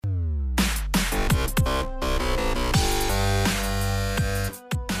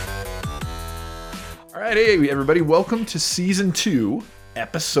right, hey everybody, welcome to Season 2,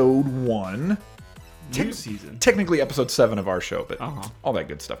 Episode 1. New season. Technically Episode 7 of our show, but all that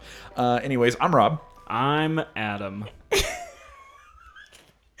good stuff. Anyways, I'm Rob. I'm Adam.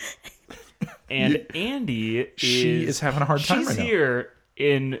 And Andy She is having a hard time right now. She's here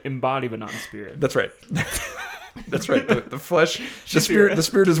in embody but not in spirit. That's right. That's right. The flesh, the spirit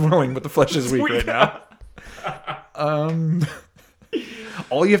is willing, but the flesh is weak right now.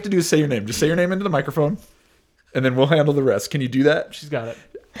 All you have to do is say your name. Just say your name into the microphone, and then we'll handle the rest. Can you do that? She's got it.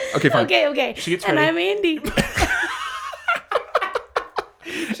 Okay, fine. Okay. She gets and ready. I'm Andy.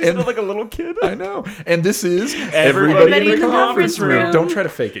 She's still like a little kid. I know. And this is Everybody in the conference room. room. Don't try to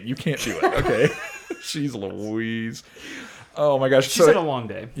fake it. You can't do it. Okay. Jeez Louise. Oh my gosh. She's had a long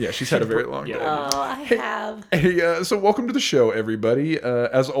day. Yeah, she's had a very long day. Oh, I have. Hey, so welcome to the show, everybody.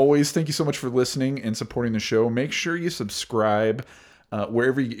 As always, thank you so much for listening and supporting the show. Make sure you subscribe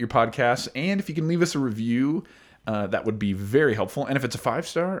wherever you get your podcasts. And if you can leave us a review, that would be very helpful. And if it's a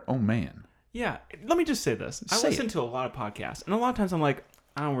 5-star, oh man. Yeah. Let me just say this. I Say listen it. to a lot of podcasts, and a lot of times I'm like,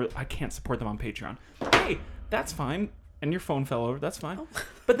 I can't support them on Patreon. Hey, that's fine. And your phone fell over. That's fine.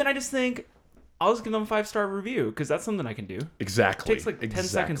 But then I just think, I'll just give them a 5-star review because that's something I can do. Exactly. It takes like 10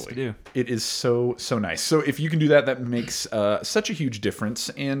 seconds to do. It is so nice. So if you can do that, that makes such a huge difference.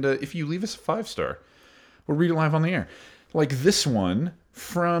 And if you leave us a 5-star, we'll read it live on the air. Like this one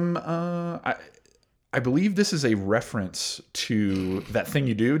from, I believe this is a reference to That Thing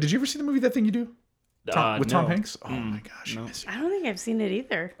You Do. Did you ever see the movie That Thing You Do? With Tom No. Hanks? Oh my gosh. no. You missed it. I don't think I've seen it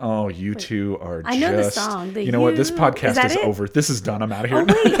either. Oh, you two are I know the just... song, the you know what? This You- podcast is that is it? over. This is done. I'm out of here. Oh,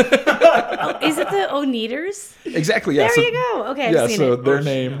 wait. Oh, is it the Oneaters? Exactly, yeah. There so, you go. Okay, I've yeah, seen so it. their she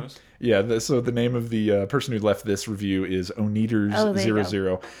name... knows. Yeah, so the name of the person who left this review is Oh, there you go.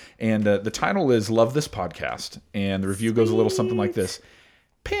 Oneaters00. And the title is Love This Podcast. And the review goes a little something like this.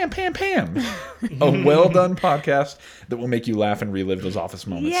 Pam, Pam, Pam. A well-done podcast that will make you laugh and relive those office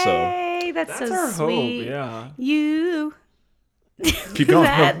moments. Yay, that's so our hope, sweet. yeah. You... So keep going.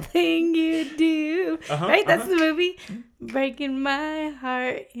 That thing you do. Right? That's the movie. Breaking my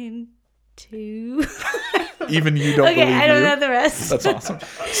heart in two. Even you don't Okay, believe I don't you. know the rest. That's awesome.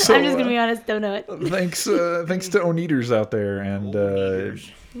 So, I'm just going to be honest. Don't know it. thanks to Oneaters out there. And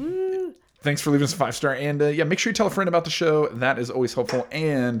Woo. thanks for leaving us a 5-star. And yeah, make sure you tell a friend about the show. That is always helpful.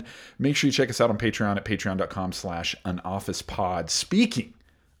 And make sure you check us out on Patreon at patreon.com/anofficepod. Speaking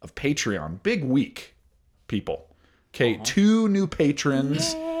of Patreon, big week, people. Okay, 2 new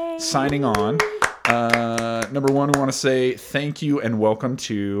patrons signing on. Number one, we want to say thank you and welcome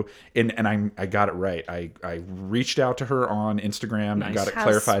to, and I got it right. I reached out to her on Instagram and got it How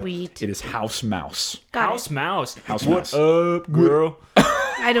clarified. sweet. It is House Mouse. Got House it. Mouse. House What Mouse. up, girl?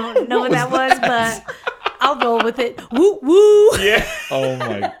 I don't know what that was, but I'll roll with it. Woo woo. Yeah. Oh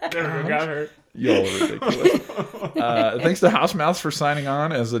my There we got her. Y'all are ridiculous. Thanks to House Mouse for signing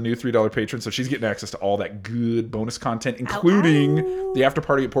on as a new $3 patron. So she's getting access to all that good bonus content, including the after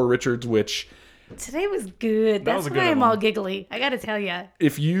party at Poor Richard's, which Today was good. That was That's a good why I'm one. all giggly. I got to tell you.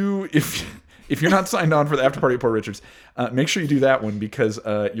 if you're not signed on for the after party at Poor Richard's, make sure you do that one because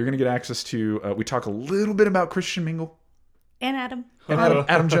you're going to get access to, we talk a little bit about Christian Mingle. And Adam. And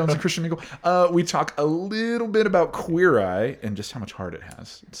Adam Jones and Christian Mingle. We talk a little bit about Queer Eye and just how much heart it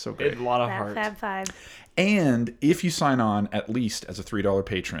has. It's so great. A lot of Fab heart. Fab Five. And if you sign on at least as a $3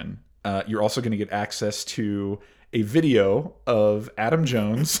 patron, you're also going to get access to a video of Adam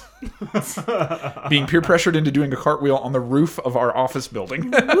Jones being peer pressured into doing a cartwheel on the roof of our office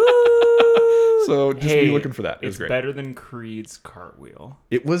building. So just be looking for that. It was It's great. better than Creed's cartwheel.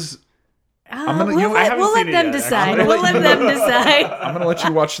 It was. We'll you know, I haven't let seen it them yet, decide. actually. We'll let them decide. I'm going to let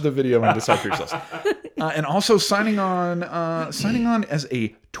you watch the video and decide for yourselves. And also signing on as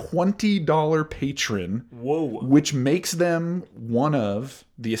a $20 patron, Whoa. which makes them one of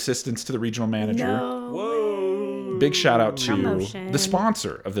the assistants to the regional manager. No. Whoa. Big shout out to Promotion. the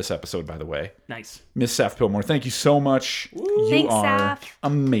sponsor of this episode, by the way, Nice. Miss Saf Pillmore. Thank you so much. You Thanks, are Saf.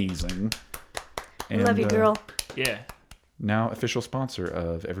 amazing. And, Love you, girl. Yeah. Now official sponsor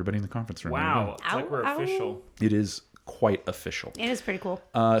of Everybody in the Conference Room. Wow. It's like Ow, we're ow. official. It is quite official. It is pretty cool.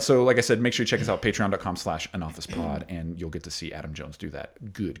 So like I said, make sure you check us out, patreon.com/anofficepod, and you'll get to see Adam Jones do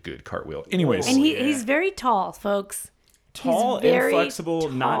that good cartwheel. Anyways, And yeah. he's very tall, folks. Tall and very flexible,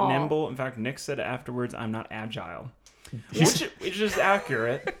 not tall. nimble. In fact, Nick said afterwards, I'm not agile. Which is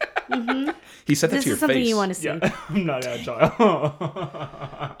accurate. he said that This to your is something face. you want to see. Yeah, I'm not agile.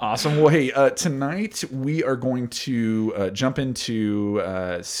 Awesome. Well, hey, tonight we are going to jump into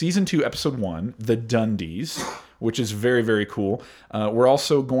Season 2, Episode 1, The Dundies, which is very, very cool. We're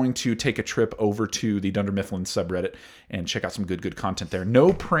also going to take a trip over to the Dunder Mifflin subreddit and check out some good content there.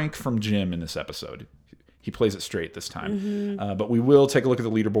 No prank from Jim in this episode. He plays it straight this time. But we will take a look at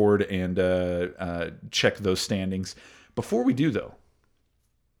the leaderboard and check those standings. Before we do, though,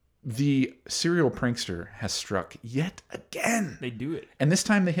 the serial prankster has struck yet again. They do it. And this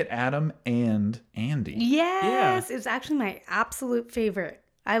time they hit Adam and Andy. Yes, it was actually my absolute favorite.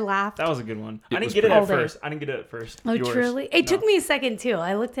 I laughed. That was a good one. It I didn't was get it all at day. first. I didn't get it at first. Oh, Yours. truly? It took me a second too.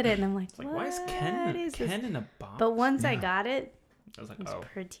 I looked at it and I'm like, Like, why is what Ken is this? in a box? But once I got it, I was like, it was oh.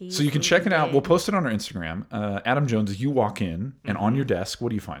 pretty. So you can check it out. big. We'll post it on our Instagram. Adam Jones, you walk in, and on your desk, what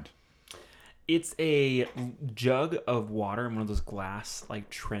do you find? It's a jug of water in one of those glass, like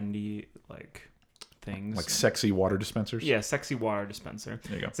trendy, like things. Like sexy water dispensers? Yeah, sexy water dispenser.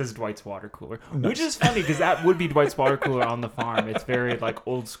 There you go. It says Dwight's water cooler, which is funny because that would be Dwight's water cooler on the farm. It's very like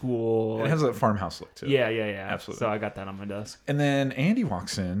old school. It Like, has a farmhouse look to it. yeah, Absolutely. So I got that on my desk. And then Andy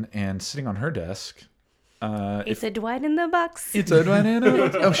walks in, and sitting on her desk, It's a Dwight in the box. it's a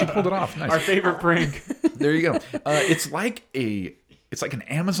oh, she pulled it off. Nice. Our favorite prank. There you go. It's like an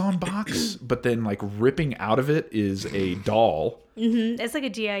Amazon box, but then like ripping out of it is a doll. It's like a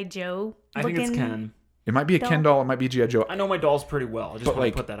G.I. Joe. I think it's looking- Ken. It might be a Ken doll. It might be a G.I. Joe. I know my dolls pretty well. I just But want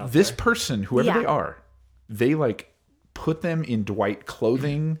like to put that out this there. person, whoever Yeah. they are, they like put them in Dwight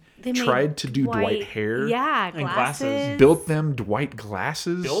clothing, They made tried to do Dwight hair, Yeah, And glasses. glasses. built them Dwight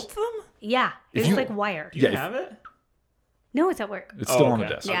glasses. Built them? Yeah, If it's you- like wire. Do you Yeah, if- have it? No, it's at work. It's still Oh, on the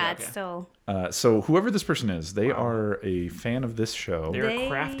okay. desk. Yeah, okay. it's still. So whoever this person is, they are a fan of this show, They're They- a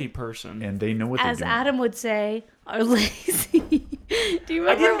crafty person. and they know what they're As doing. Adam would say, are lazy. Do you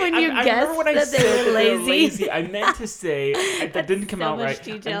I remember when you I guessed remember when I that said they that were they lazy? I meant to say that didn't come so out much right.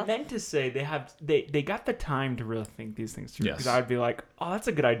 detail. I meant to say they got the time to really think these things through. Yes. Because I'd be like, oh, that's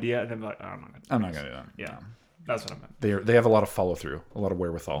a good idea, and then be like, oh, I'm not gonna. I'm not gonna do that. Yeah, that's what I meant. They have a lot of follow through, a lot of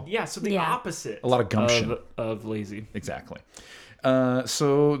wherewithal. Yeah, so the Yeah. opposite. A lot of gumption. of lazy. Exactly.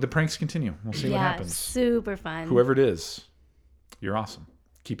 So the pranks continue. We'll see what Yeah, happens. super fun. Whoever it is, you're awesome.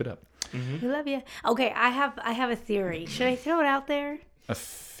 Keep it up. We love you. Okay, I have a theory. Should I throw it out there? A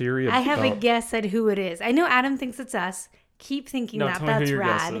theory about... I have a guess at who it is. I know Adam thinks it's us. Keep thinking No, that. tell me That's who your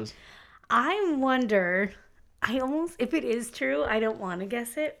rad. guess is. I wonder. If it is true, I don't want to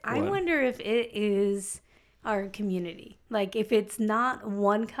guess it. I What? wonder if it is our community. Like if it's not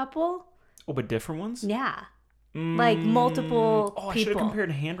one couple. Oh, but different ones. Yeah. Like multiple Oh, I should have people.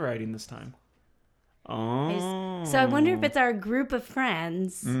 compared handwriting this time. Oh. So I wonder if it's our group of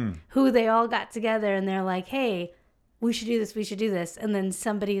friends Mm. who they all got together and they're like, hey, we should do this, we should do this. And then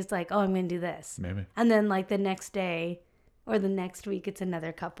somebody's like, oh, I'm going to do this. Maybe. And then like the next day or the next week, it's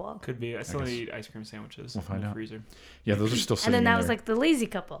another couple. Could be. I still guess. need ice cream sandwiches We'll find in the out. freezer. Yeah, those are still And sitting then that in was there. like the lazy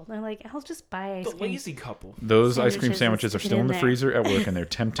couple. They're like, I'll just buy ice The cream. lazy couple. Those ice cream sandwiches sandwiches are stick it still in in the there. freezer at work, and they're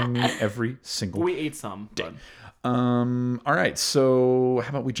tempting me every single We ate some. But All right, so how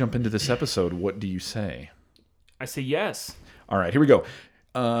about we jump into this episode? What do you say? I say yes. All right, here we go.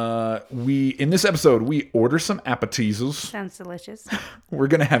 In this episode, we order some appetizers. Sounds delicious. We're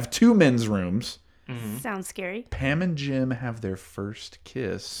gonna have 2 men's rooms. Sounds scary. Pam and Jim have their first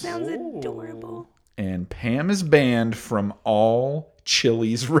kiss, Sounds adorable. and Pam is banned from all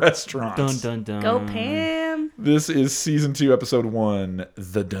Chili's restaurants. Dun dun dun. Go Pam. This is season 2, episode 1,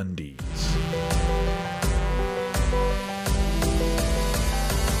 The Dundies.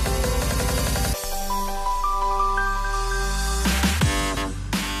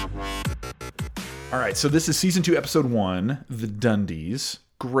 All right, so this is season 2, episode 1, The Dundies.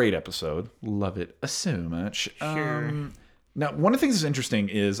 Great episode. Love it so much. Sure. Now, one of the things that's interesting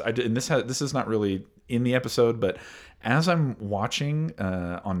is, this is not really in the episode, but as I'm watching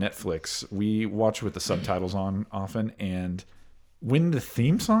on Netflix, we watch with the subtitles on often, and when the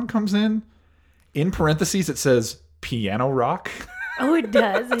theme song comes in parentheses, it says piano rock. Oh, it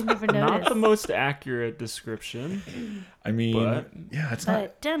does. I never Not noticed. the most accurate description. I mean, But- yeah, it's not.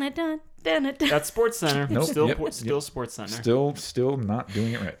 But dun dun dun dun. That's Sports Center. Nope. Still, Yep. still Sports Center. Still not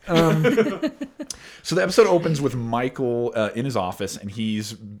doing it right. So the episode opens with Michael in his office, and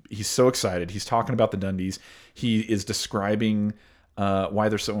he's so excited. He's talking about the Dundies. He is describing why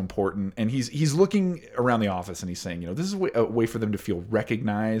they're so important, and he's looking around the office, and he's saying, this is a way for them to feel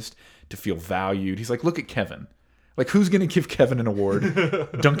recognized, to feel valued. He's like, look at Kevin. Like, who's going to give Kevin an award?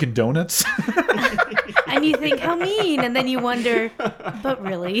 Dunkin' Donuts? And you think, how mean. And then you wonder, but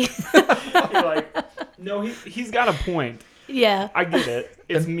really? You're like, no, he's got a point. Yeah. I get it.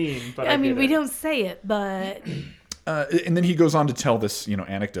 It's mean, but I mean, get we it. don't say it, but And then he goes on to tell this,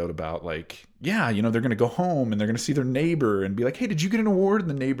 anecdote about like, yeah, they're going to go home and they're going to see their neighbor and be like, hey, did you get an award? And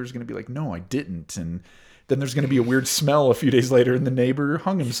the neighbor's going to be like, no, I didn't. And then there's going to be a weird smell a few days later, and the neighbor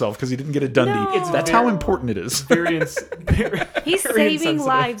hung himself because he didn't get a Dundie. No. It's That's very- how important it is. Very he's very saving insensitive.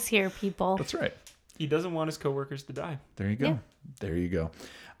 lives here, people. That's right. He doesn't want his coworkers to die. There you go. Yeah. There you go.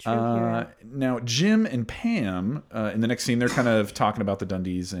 True hero. Now, Jim and Pam, in the next scene, they're kind of talking about the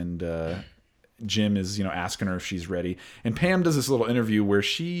Dundies, and Jim is, asking her if she's ready. And Pam does this little interview where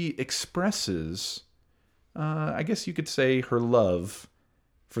she expresses, I guess you could say, her love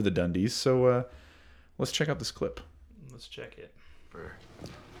for the Dundies. So let's check out this clip. Let's check it. For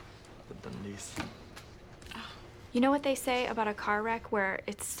the Dundies. You know what they say about a car wreck where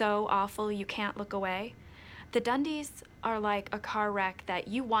it's so awful you can't look away? The Dundies are like a car wreck that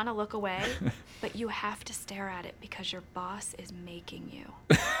you want to look away, but you have to stare at it because your boss is making you.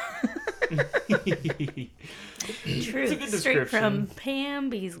 True. It's a good Straight from description. Pam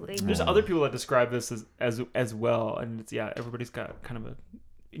Beasley. There's other people that describe this as well, and it's, everybody's got kind of an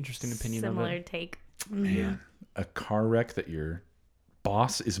interesting opinion Similar of it. take. Man, a car wreck that your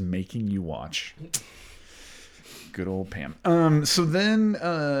boss is making you watch. Good old Pam. So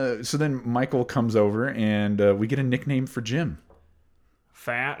then Michael comes over, and we get a nickname for Jim.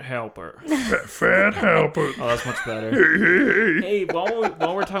 Fat helper. Fat helper. Oh, that's much better. Hey,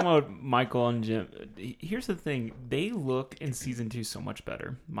 while we're talking about Michael and Jim, here's the thing: they look in season 2 so much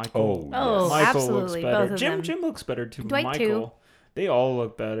better. Michael, Oh, Michael absolutely, looks better. both of Jim, them. Jim looks better too. Dwight, Michael, too. they all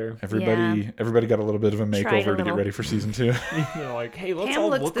look better. Everybody got a little bit of a Tried a makeover to get little. ready for season 2. They're like, hey, let's Pam all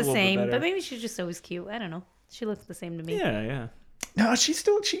looks look the a little same, bit better. but maybe she's just always cute. I don't know. She looks the same to me. Yeah. No, she's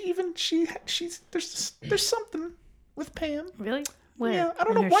there's something with Pam. Really? Where? Yeah, I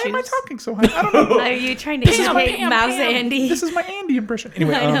don't In know. her Why am I shoes? talking so high? I don't know. Are you trying to imitate Mouse Andy? This is my Andy impression.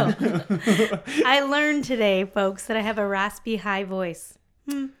 Anyway, I know. I learned today, folks, that I have a raspy high voice.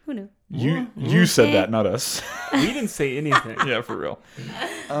 Who knew? you said that, not us. We didn't say anything. Yeah, for real.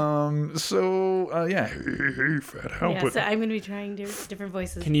 So yeah, hey, Fat Helper. Yeah, so I'm going to be trying different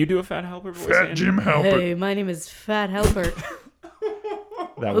voices. Can you do a Fat Helper voice? Fat Andy? Jim Helper. Hey, my name is Fat Helper.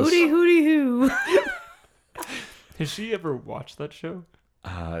 That was Hooty hooty hoo. Has she ever watched that show?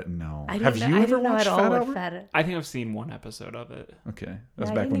 no. I Have don't you know, ever I don't know watched at all Fat what Albert? Fat. I think I've seen one episode of it. Okay, I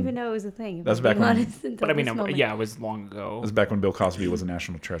that's back didn't when even know it was a thing. if That's I'm back being when- honest, until But I mean, this moment. yeah, it was long ago. That's back when Bill Cosby was a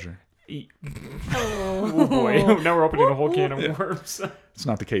national treasure. Oh, Oh boy, now we're opening a whole can of worms. It's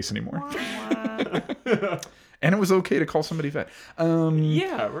not the case anymore. And it was okay to call somebody fat.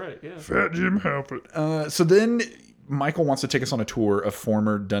 Yeah, right. Yeah. Fat Jim Halpert. So then Michael wants to take us on a tour of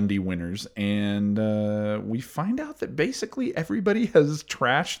former Dundee winners, and we find out that basically everybody has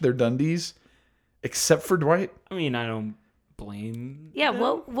trashed their Dundies except for Dwight. I mean, I don't blame. Yeah,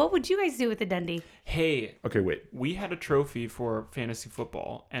 them. what would you guys do with the Dundee? Hey, Okay, wait. we had a trophy for fantasy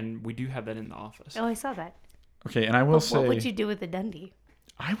football, and we do have that in the office. Oh, I saw that. Okay, and I will say What would you do with the Dundee?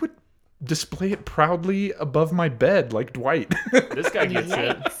 I would display it proudly above my bed like Dwight. This guy gets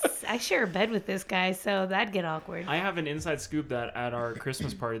it. Yikes. I share a bed with this guy, so that'd get awkward. I have an inside scoop that at our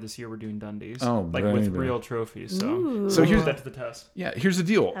Christmas party this year we're doing Dundies. Oh, like with baby. real trophies. So, Ooh. So here's put that to the test. Yeah, here's the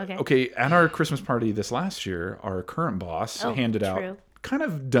deal. Okay. At our Christmas party this last year, our current boss Oh, handed out true. kind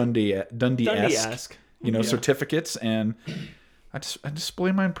of Dundee-esque, Dundee-esque. you know, certificates, and I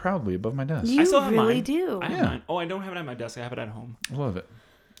display mine proudly above my desk. You I still have really mine. do. I have Yeah. mine. Oh, I don't have it at my desk. I have it at home. I love it.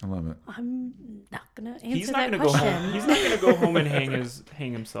 I love it. I'm not gonna answer He's that not gonna go question. home. He's not gonna go home and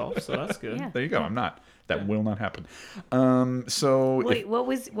hang himself. So that's good. Yeah. There you go. I'm not. That will not happen. So Wait, what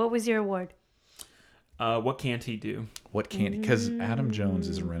was your award? What can't he do? what candy? Because Adam Jones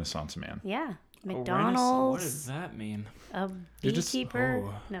is a Renaissance man. Yeah, A What McDonald's, does that mean? a You're just- beekeeper.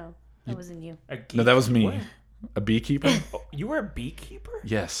 oh. No, that wasn't you. No, that was me. What? A beekeeper? Oh, you were a beekeeper?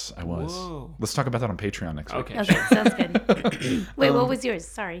 Yes, I was. Whoa. Let's talk about that on Patreon next week. Okay. Okay, sounds good. Wait, what was yours?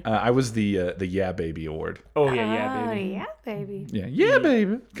 Sorry. I was the Yeah Baby Award. Oh yeah, Oh, baby. yeah, baby. Yeah,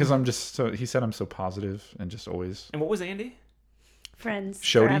 baby. Because I'm just so. He said I'm so positive and just always. And what was Andy? Friends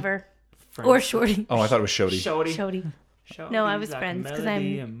Shody? forever. Friends. Or Shorty. Oh, I thought it was Shody. Shody. Shody. No, I was Shody's like friends because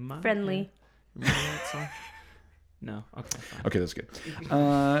melody I'm in my friendly. head. Remember that song? No. Okay. Fine. Okay, that's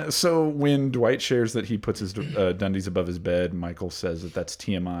good. So when Dwight shares that he puts his Dundies above his bed, Michael says that that's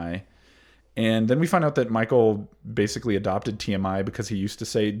TMI. And then we find out that Michael basically adopted TMI because he used to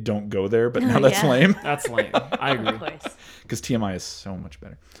say, don't go there, but now that's Yeah. lame That's lame. I Of agree. course. because TMI is so much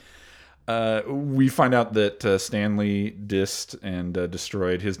better. We find out that Stanley dissed and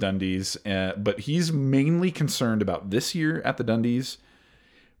destroyed his Dundies, but he's mainly concerned about this year at the Dundies.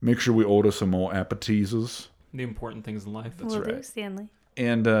 Make sure we order some more appetizers. The important things in life. Will do, right. Stanley.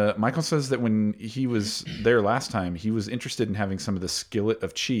 And Michael says that when he was there last time, he was interested in having some of the skillet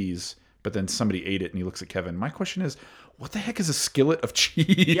of cheese, but then somebody ate it, and he looks at Kevin. My question is, what the heck is a skillet of cheese?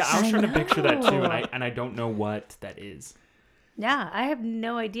 Yeah, I was I trying to picture that too, know. and I don't know what that is. Yeah, I have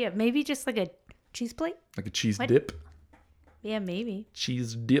no idea. Maybe just like a cheese plate? Like a cheese What? dip? Yeah, maybe.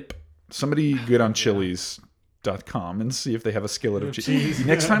 Cheese dip. Somebody good on Chili's.com and see if they have a skillet of cheese.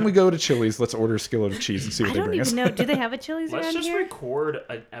 Next time we go to Chili's, let's order a skillet of cheese and see what I they don't bring us. even know. Do they have a Chili's Let's around just here? record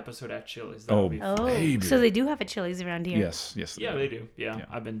an episode at Chili's. That Oh, would be fun. Oh, Baby. so they do have a Chili's around here. Yes. Yeah, they do. Yeah,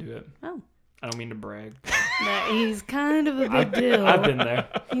 I've been to it. Oh, I don't mean to brag. he's kind of a big deal. I've been there.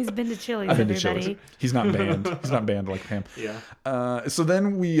 He's been to Chili's, I've been to everybody. Chili's. He's not banned. He's not banned like Pam. Yeah. So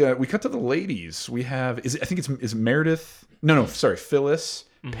then we cut to the ladies. We have I think it's Meredith. No, sorry, Phyllis,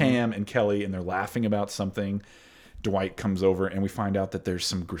 Pam, and Kelly, and they're laughing about something. Dwight comes over, and we find out that there's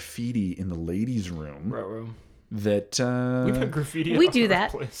some graffiti in the ladies' room. Right. That We put graffiti. we at do our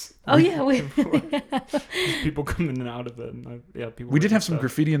that. Place. Oh yeah, People coming in and out of it. And people. we did were have some stuff.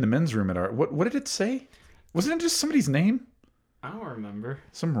 graffiti in the men's room at our. What did it say? Wasn't it just somebody's name? I don't remember.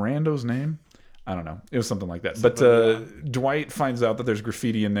 Some rando's name? I don't know. It was something like that. Something, But Dwight finds out that there's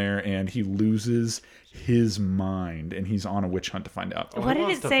graffiti in there, and he loses his mind, and he's on a witch hunt to find out. Oh, what he did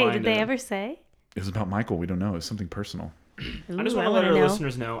wants it to say? find Did they it. ever say? It was about Michael. We don't know. It's something personal. I just want to let our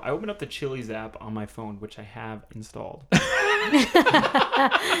listeners know. I opened up the Chili's app on my phone, which I have installed.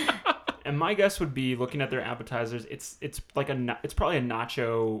 And my guess would be, looking at their appetizers, it's probably a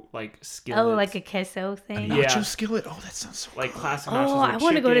nacho like skillet. Oh, like a queso thing. Yeah. Nacho skillet? Oh, that sounds so like classic nachos. Oh, with I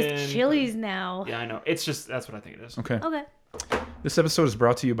want to go to chicken. Chili's now. Yeah, I know. It's just that's what I think it is. Okay. Okay. This episode is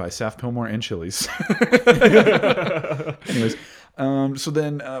brought to you by Saf Pillmore and Chili's. Anyways, so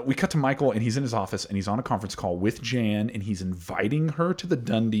then we cut to Michael, and he's in his office, and he's on a conference call with Jan, and he's inviting her to the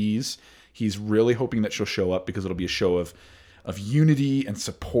Dundies. He's really hoping that she'll show up because it'll be a show of unity and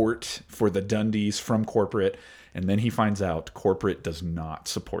support for the Dundies from corporate. And then he finds out corporate does not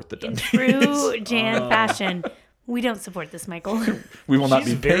support the In Dundies. true Jan fashion, we don't support this, Michael. We will not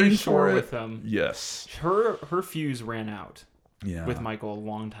She's be very paying sure for it. with them. Yes. Her fuse ran out Yeah. with Michael a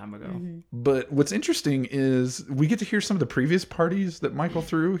long time ago. But what's interesting is we get to hear some of the previous parties that Michael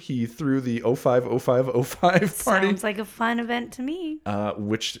threw. He threw the 050505 party, Sounds like a fun event to me.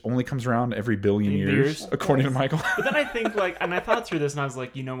 which only comes around every billion years, Years. according to Michael. But then I think and I thought through this, and I was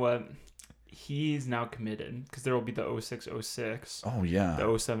like, you know what? He's now committed because there will be the 0606, Oh, yeah.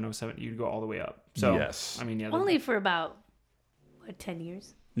 the 0707. You'd go all the way up. So Yes. I mean, yeah, Only for about, 10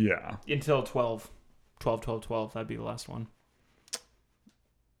 years? Yeah. until 12. That'd be the last one.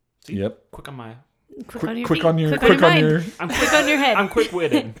 See, Yep. Quick on my. Quick on your Quick feet. on your, Quick on your mind. I'm Quick on your head. I'm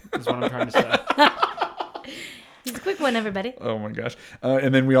quick-witted. Is what I'm trying to say. It's a quick one, everybody. Oh, my gosh.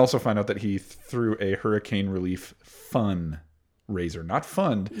 And then we also find out that he threw a hurricane relief fundraiser. Not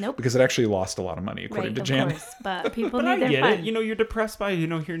fund. Nope. Because it actually lost a lot of money, according Right, to of Jan. course. But people But need I their get fun. it. You're depressed by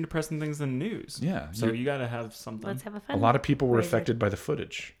hearing depressing things in the news. Yeah. So you got to have something. Let's have a A fun. lot of people were Razor. affected by the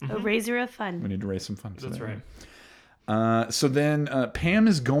footage. A razor of We fun. need to raise some funds. That's there. right. So then Pam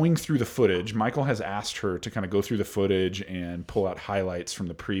is going through the footage. Michael has asked her to kind of go through the footage and pull out highlights from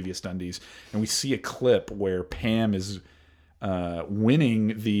the previous Dundies. And we see a clip where Pam is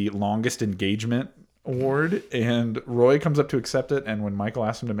winning the longest engagement award. And Roy comes up to accept it. And when Michael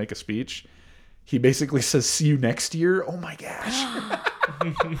asks him to make a speech, he basically says, "See you next year." Oh my gosh.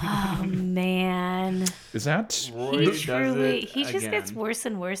 Oh, man. Is that... Roy He does truly, it he just gets again. worse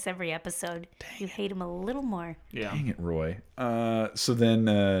and worse every episode. You hate him a little more. Yeah. Dang it, Roy. So then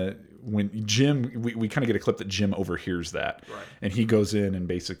when Jim, we kind of get a clip that Jim overhears that. Right. And he goes in and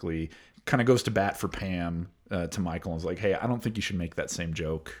basically kind of goes to bat for Pam to Michael and is like, "Hey, I don't think you should make that same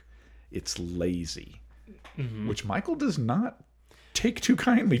joke. It's lazy." Which Michael does not take too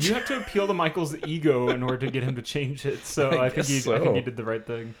kindly to. You have to appeal to Michael's ego in order to get him to change it. So I think guess I think he so. did the right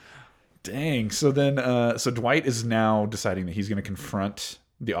thing. Dang. So then, so Dwight is now deciding that he's going to confront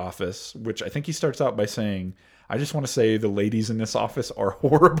the office, which I think he starts out by saying, "I just want to say the ladies in this office are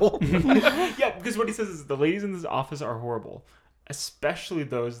horrible." Yeah, because what he says is the ladies in this office are horrible, especially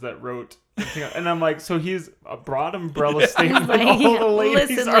those that wrote. And I'm like, so he's a broad umbrella statement. Like, All the ladies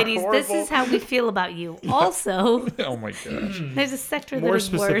listen, are ladies, horrible. this is how we feel about you. Also, Oh my gosh. there's a sector that More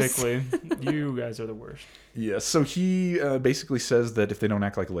is worse. specifically, you guys are the worst. Yeah, so he basically says that if they don't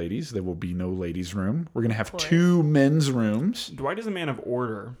act like ladies, there will be no ladies' room. We're going to have course. 2 men's rooms. Dwight is a man of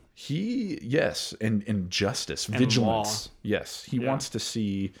order. Yes, and justice, And vigilance. law. Yes, he Yeah. wants to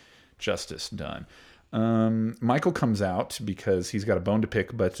see justice done. Michael comes out because he's got a bone to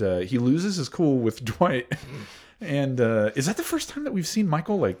pick, but he loses his cool with Dwight. And is that the first time that we've seen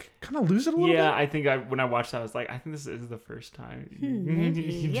Michael like kind of lose it a little Yeah, bit? I think when I watched that, I was like, I think this is the first time. Maybe.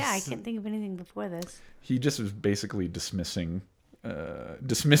 Yeah, I can't think of anything before this. He just was basically dismissing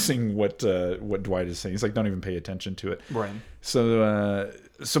what Dwight is saying. He's like, don't even pay attention to it. Right. So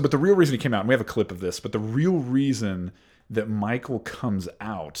but the real reason he came out, and we have a clip of this, but the real reason that Michael comes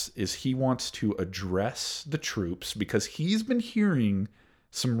out is he wants to address the troops because he's been hearing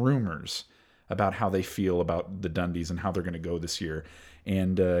some rumors about how they feel about the Dundies and how they're going to go this year.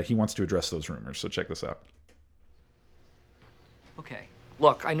 And he wants to address those rumors. So check this out. Okay.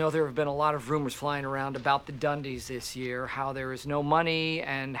 Look, I know there have been a lot of rumors flying around about the Dundies this year, how there is no money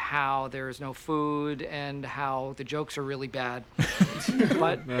and how there is no food and how the jokes are really bad.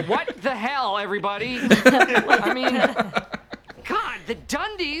 But what the hell, everybody? I mean, God, the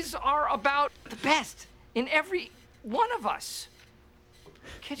Dundies are about the best in every one of us.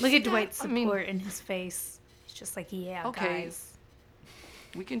 Can't you Look see at that? Dwight's I support mean, in his face. He's just like, yeah, Okay. guys.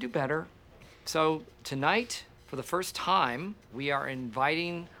 we can do better. So tonight, for the first time, we are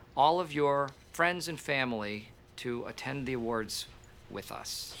inviting all of your friends and family to attend the awards with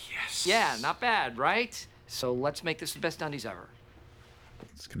us. Yes. Yeah, not bad, right? So let's make this the best Dundies ever.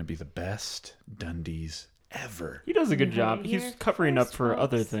 It's going to be the best Dundies ever. He does a good You job. heard it He's here covering up first, for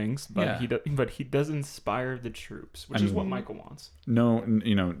other folks. things, but Yeah. he does inspire the troops, which is what Michael wants. No,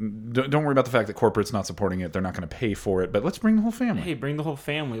 don't worry about the fact that corporate's not supporting it. They're not going to pay for it, but let's bring the whole family. Hey, bring the whole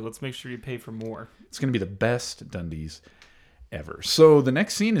family. Let's make sure you pay for more. It's going to be the best Dundies ever. So the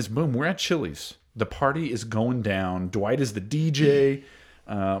next scene is, boom, we're at Chili's. The party is going down. Dwight is the DJ.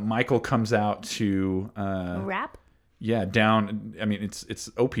 Michael comes out to Rap? down. I mean, it's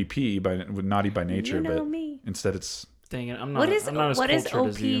OPP with Naughty by Nature, You know but me. instead it's Dang it, I'm not. What is I'm not as what is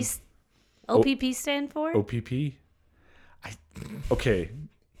cultured as you. OPP stand for? OPP. Okay.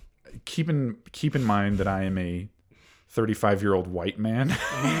 Keep in mind that I am a 35-year-old white man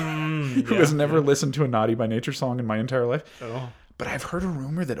who has never listened to a Naughty by Nature song in my entire life. Oh. But I've heard a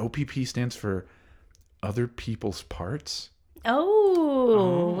rumor that OPP stands for other people's parts.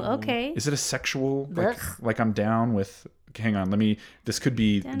 Oh, okay. Is it a sexual Ugh. like I'm down with? Hang on, this could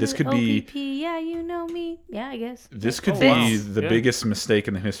be Down this with could be OPP, yeah, you know me. Yeah, I guess. this could Oh, be wow. the Yeah. biggest mistake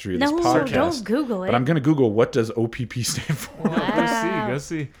in the history of this No, podcast. don't Google it. But I'm going to Google what does OPP stand for. Wow. Go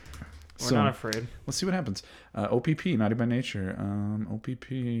see. We're So- not afraid. Let's see what happens. OPP, Naughty by Nature.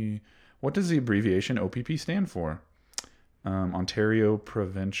 OPP. What does the abbreviation OPP stand for? Ontario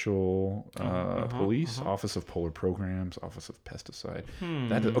Provincial Police, Office of Polar Programs, Office of Pesticide.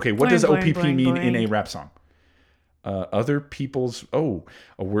 Okay, what Boing, does boing, OPP boing, mean in a boing. rap song? Other people's. Oh,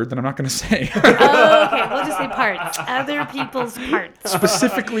 a word that I'm not going to say. Oh, okay. We'll just say parts. Other people's parts.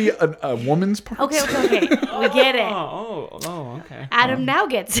 Specifically, a woman's parts. Okay. We get it. Oh, okay. Adam now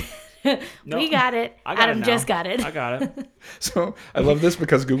gets it. We got it. I got Adam it now. just got it. I got it. So I love this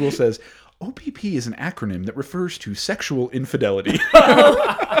because Google says OPP is an acronym that refers to sexual infidelity.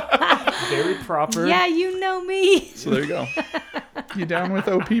 Very proper. Yeah, you know me. So there you go. You down with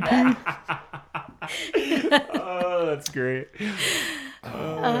OPP? Oh, that's great.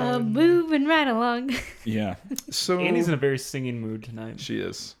 Moving right along. Yeah. So Annie's in a very singing mood tonight. she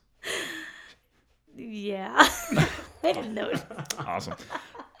is Yeah. I didn't know it. awesome.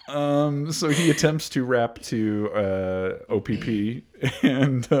 So he attempts to rap to OPP,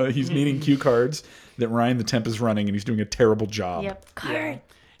 and he's needing cue cards that Ryan the Temp is running, and he's doing a terrible job. Yep. Card.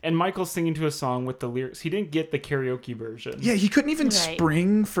 And Michael's singing to a song with the lyrics. He didn't get the karaoke version. Yeah, he couldn't even Right.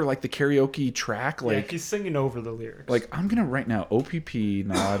 spring for like the karaoke track. Yeah, Like, he's singing over the lyrics. like I'm gonna right now OPP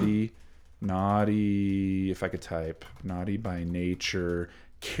naughty. If I could type Naughty by Nature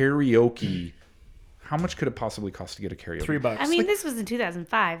karaoke. How much could it possibly cost to get a karaoke? $3. I mean, this was in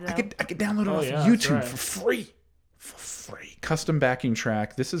 2005, though. I could download it off yeah, that's YouTube right. for free. For free. Custom backing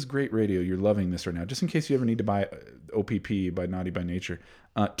track. This is great radio. You're loving this right now. Just in case you ever need to buy OPP by Naughty by Nature.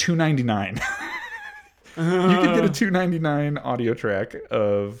 $2.99. You could get a $2.99 audio track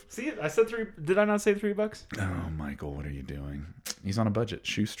of. See, I said $3. Did I not say $3? Oh, Michael, what are you doing? He's on a budget,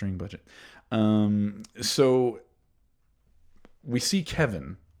 shoestring budget. So we see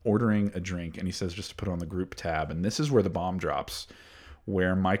Kevin ordering a drink, and he says just to put on the group tab, and this is where the bomb drops,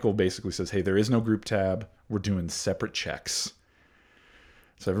 where Michael basically says, hey, there is no group tab, we're doing separate checks,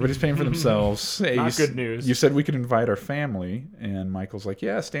 so everybody's paying for themselves. Hey, Not good news. You said we could invite our family, and Michael's like,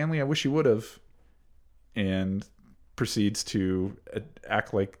 yeah, Stanley, I wish you would have, and proceeds to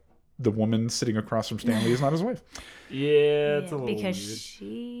act like the woman sitting across from Stanley is not his wife. Yeah, it's a little because weird.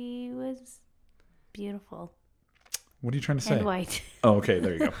 she was beautiful What are you trying to say? and white. Oh, okay,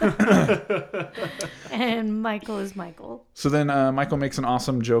 there you go. And Michael is Michael. So then Michael makes an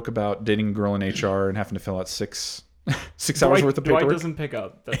awesome joke about dating a girl in HR and having to fill out six hours worth of Dwight paperwork. doesn't pick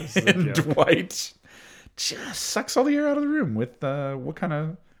up. That's the And joke. Dwight just sucks all the air out of the room with what kind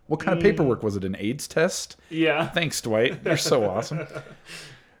of paperwork was it? An AIDS test? Yeah. Thanks, Dwight. You're so awesome.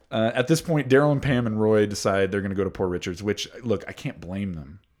 At this point, Daryl and Pam and Roy decide they're going to go to Poor Richards, which, look, I can't blame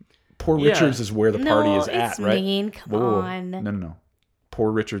them. Poor Yeah. Richards is where the party is No, at, it's right? mean. Come Whoa. on. No. Poor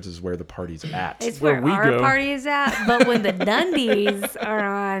Poor Richards is where the party's at. It's where where we our go. party is at. But when the Dundies are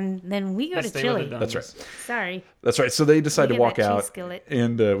on, then we go Let's to stay with Chili. the That's right. Dundies. Sorry. That's right. So they decide to We get walk that cheese out, skillet.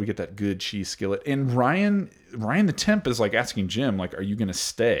 and we get that good cheese skillet. And Ryan the temp is like asking Jim, like, "Are you gonna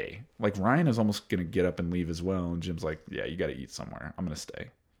stay?" Like Ryan is almost gonna get up and leave as well, and Jim's like, "Yeah, you got to eat somewhere. I'm gonna stay."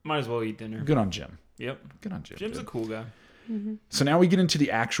 Might as well eat dinner. Good on Jim. Yep. Good on Jim. Jim's dude. a cool guy. So now we get into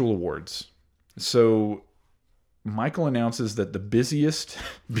the actual awards. So Michael announces that the busiest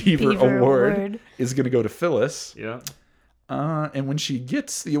Beaver award is going to go to Phyllis. Yeah. And when she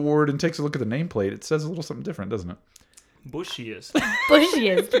gets the award and takes a look at the nameplate, it says a little something different, doesn't it? Bushiest.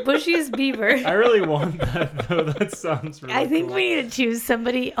 Bushiest beaver. I really want that though. That sounds really I think cool. we need to choose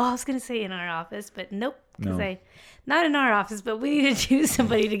somebody. Oh, I was gonna say in our office, but nope. Because No. not in our office, but we need to choose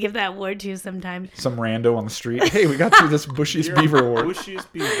somebody to give that award to sometime. Some rando on the street. Hey, we got you this Bushiest You're Beaver award.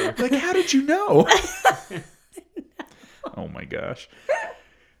 Bushiest beaver. Like, how did you know? Oh my gosh.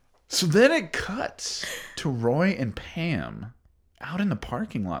 So then it cuts to Roy and Pam out in the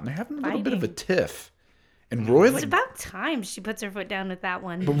parking lot, and they're having a little bit of a tiff. And Roy, It's like, about time she puts her foot down with that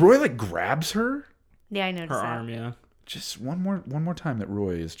one. but Roy like grabs her. Yeah, I noticed Her that. arm, yeah. Just one more time that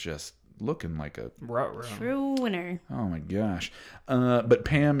Roy is just looking like a Ruh-roh. True winner. oh my gosh. But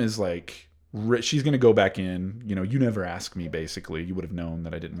Pam is like she's gonna go back in. You know, you never asked me. Basically, you would have known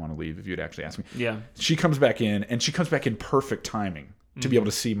that I didn't want to leave if you'd actually asked me. Yeah. She comes back in, and she comes back in perfect timing to be able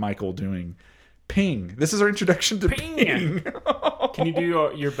to see Michael doing Ping. This is our introduction to Ping. Can you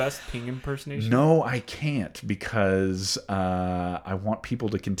do your best Ping impersonation? No, I can't because I want people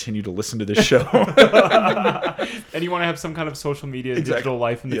to continue to listen to this show. And you want to have some kind of social media digital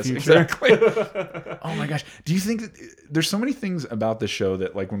life in the Yes, future? exactly. Oh my gosh. Do you think that there's so many things about this show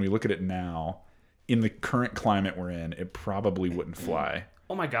that, like, when we look at it now, in the current climate we're in, it probably wouldn't fly?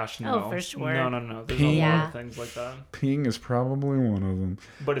 Oh my gosh, no. for sure. No. There's Ping. a lot Yeah. of things like that. Ping is probably one of them.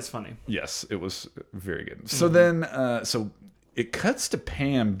 But it's funny. Yes, it was very good. So then, so it cuts to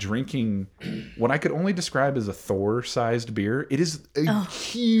Pam drinking what I could only describe as a Thor-sized beer. It is a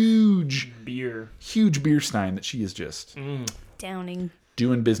huge Beer. beer stein that she is just Downing.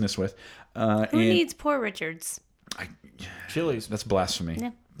 doing business with. Who And needs Poor Richards? Chili's. that's blasphemy.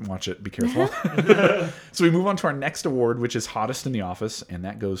 Yeah. Watch it. Be careful. So we move on to our next award, which is Hottest in the Office, and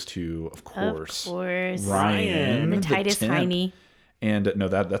that goes to, of course, Of course. Ryan, The Titus temp. Heine. And no,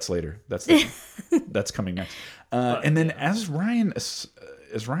 that's later. That's that's coming next. And then as Ryan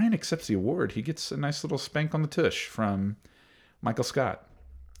accepts the award, he gets a nice little spank on the tush from Michael Scott.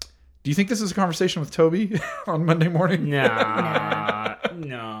 Do you think this is a conversation with Toby on Monday morning? Nah.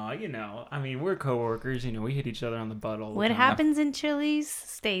 No, you know. I mean, we're coworkers. You know, we hit each other on the butt all the What time. happens in Chili's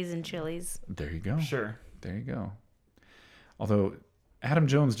stays in Chili's. There you go. Sure. There you go. Although Adam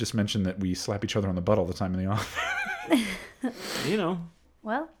Jones just mentioned that we slap each other on the butt all the time in the office. You know.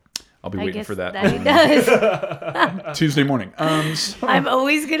 Well, I'll be I waiting guess for that, he on does. Tuesday morning. So- I'm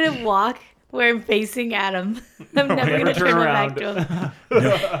always gonna walk where I'm facing Adam. I'm never never gonna turn turn my around. back to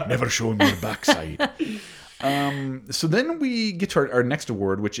him. Never show me the backside. So then we get to our next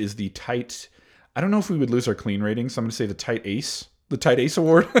award, which is the tight. I don't know if we would lose our clean rating, so I'm going to say the Tight Ace. The Tight Ace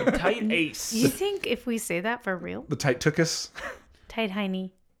Award. Tight ace. You think if we say that for real? The Tight Tookus. Tight Heine.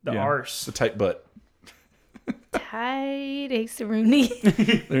 The Yeah. arse. The Tight Butt. Tight Ace Rooney.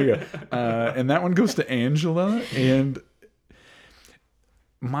 There you go. And that one goes to Angela. And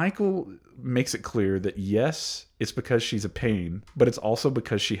Michael makes it clear that yes, it's because she's a pain, but it's also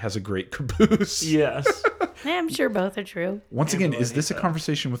because she has a great caboose. Yes. I'm sure both are true. Once again, Angela is this a hates that.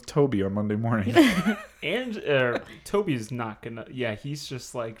 conversation with Toby on Monday morning? And Toby's not gonna. Yeah, he's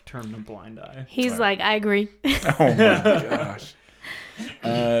just like turning a blind eye. He's like, I agree. Oh my gosh.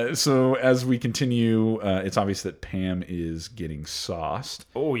 So as we continue, it's obvious that Pam is getting sauced.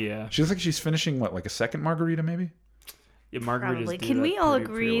 Oh yeah. She looks like she's finishing like a second margarita, maybe. Yeah, margaritas Probably. do Can that we all pretty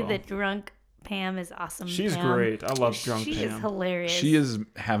agree well. that drunk Pam is awesome? She's Pam? great? I love drunk She Pam. is hilarious. She is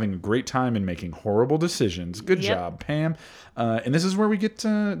having a great time and making horrible decisions. Good Yep. job, Pam. And this is where we get.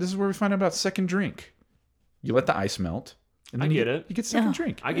 This is where we find out about second drink. You let the ice melt. And I then get you, it. You get second Oh.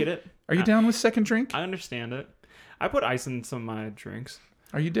 drink. I get it. Are you down with second drink? I understand it. I put ice in some of my drinks,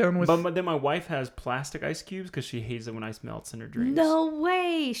 Are you down with? but then my wife has plastic ice cubes because she hates it when ice melts in her drinks. No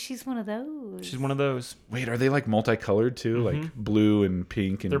way. She's one of those. She's one of those. Wait, are they like multicolored too, like blue and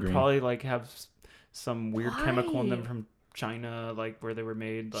pink and They're green? probably like have some weird chemical in them Why? from China, like where they were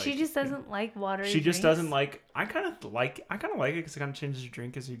made. Like, She just doesn't like watery She just drinks. doesn't like. I kind of like it because it kind of changes your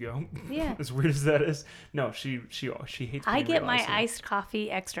drink as you go. Yeah. As weird as that is. No, she hates. I putting get real my ice in. iced coffee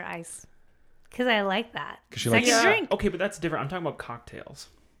extra ice. Because I like that. 'Cause she Second likes- drink. Okay, but that's different. I'm talking about cocktails.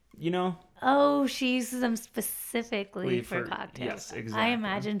 You know? Oh, she uses them specifically for For- cocktails. yes, I exactly.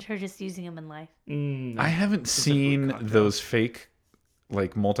 imagined her just using them in life. I haven't seen cocktails. those fake,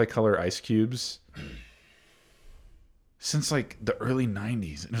 like, multicolor ice cubes since like the early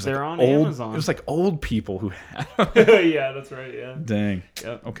 '90s. It was They're like on old, Amazon. It was like old people who had them. Yeah, that's right. Yeah. Dang.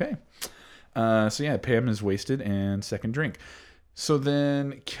 Yep. Okay. So yeah, Pam is wasted and second drink. So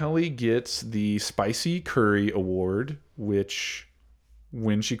then Kelly gets the spicy curry award, which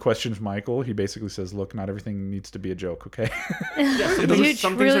when she questions Michael, he basically says, "Look, not everything needs to be a joke, okay?" You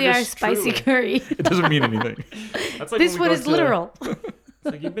some things truly are just spicy true. curry. It doesn't mean anything. That's like This when we one go is to- literal. It's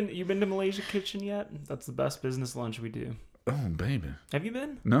like you been to Malaysia Kitchen yet? That's the best business lunch we do. Oh, baby. Have you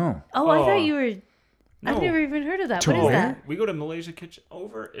been? No. Oh, I Oh. thought you were. No. I've never even heard of that. To What is where? that? We go to Malaysia Kitchen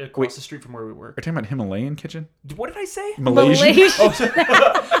over across Wait. the street from where we work. Are you talking about Himalayan kitchen? What did I say? Malaysian?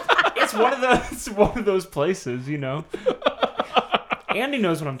 It's one of those places, you know. Andy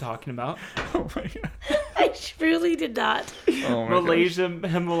knows what I'm talking about. Oh my god. I truly did not. Oh my Malaysia,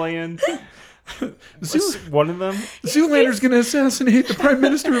 Himalayan. Zoo- One of them. Zoolander's gonna assassinate the Prime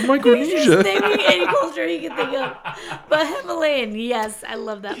Minister of He's Micronesia. naming any culture he can think of. But Himalayan, yes, I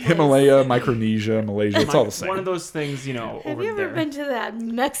love that place. Himalaya, Micronesia, Malaysia, it's all the One same. of those things, you know, Have over you ever there. been to that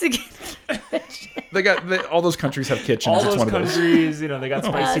Mexican? All those countries have kitchens. All It's those one of those. countries, you know, they got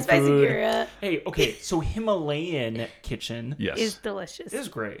spicy spicy food. Kura Hey, okay, so Himalayan kitchen Yes. is delicious. is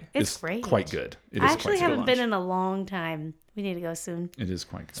great. It's great. Quite good. It I is actually quite haven't good. been in a long time. We need to go soon. It is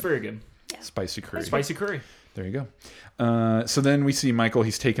quite It's good. very good. Spicy curry. Spicy curry. There you go. So then we see Michael.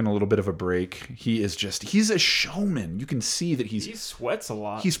 He's taking a little bit of a break. He's a showman. You can see that He sweats a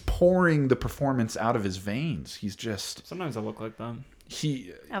lot. he's pouring the performance out of his veins. He's just Sometimes I look like that.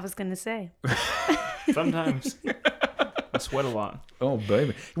 I was gonna say. Sometimes I sweat a lot. Oh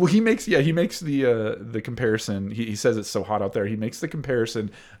baby. Well, he makes the comparison. He says it's so hot out there. He makes the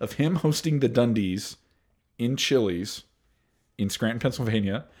comparison of him hosting the Dundies in Chili's in Scranton,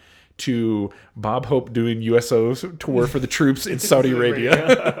 Pennsylvania, to Bob Hope doing USO tour for the troops in Saudi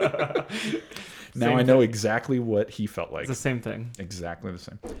Arabia. Now I know exactly what he felt like. It's the same thing. Exactly the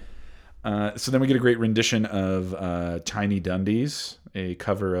same. So then we get a great rendition of Tiny Dundies, a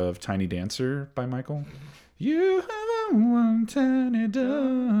cover of Tiny Dancer by Michael. You have a one tiny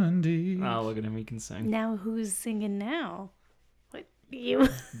Dundee. Oh, look at him. He can sing. Now who's singing now? What you?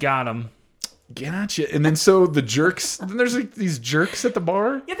 Got him. Gotcha. And then so the jerks, then there's like these jerks at the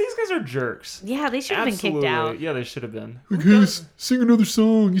bar. Yeah, these guys are jerks. Yeah, they should have been Absolutely. kicked out. Yeah, they should have been. Like, hey, sing another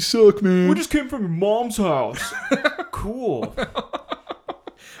song. You suck, man. We just came from your mom's house. Cool.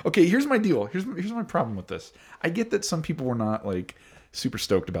 Okay, here's my deal. Here's my problem with this. I get that some people were not like super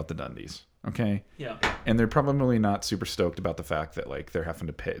stoked about the Dundies. Okay. Yeah. And they're probably not super stoked about the fact that like they're having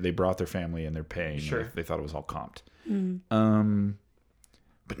to pay. They brought their family and they're paying. and Sure. They thought it was all comped. Mm.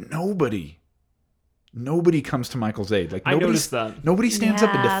 But nobody comes to Michael's aid. Like I noticed that. Nobody stands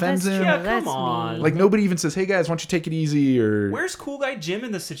up and Yeah, defends that's him. true. Yeah, That's come on. mean. Like nobody even says, "Hey guys, why don't you take it easy?" Or Where's cool guy Jim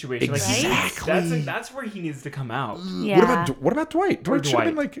in this situation? Exactly. Like, that's where he needs to come out. Yeah. what about Dwight? Dwight should have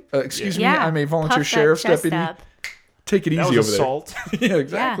been like, "Excuse me, Yeah. I'm a volunteer Puff that sheriff's chest deputy. up. Take it That easy was over assault. there." Yeah,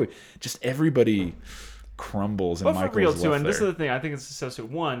 exactly. Just everybody crumbles, and But Michael's for real too, left and this is there. the thing. I think it's so.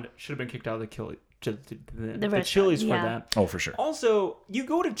 One should have been kicked out of the restaurant, Chili's for yeah. that. Oh, for sure. Also, you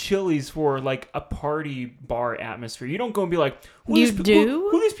go to Chili's for like a party bar atmosphere. You don't go and be like, who You these pe- do?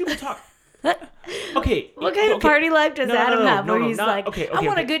 Who these people talk? Okay. What kind of okay. party life does No, no, Adam no, have no, where no, he's not- like, okay, I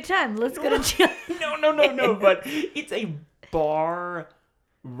want okay. a good time. Let's go to chill. No. But it's a bar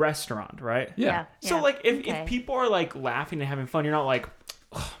restaurant, right? Yeah. So yeah, like, if okay. people are like laughing and having fun, you're not like,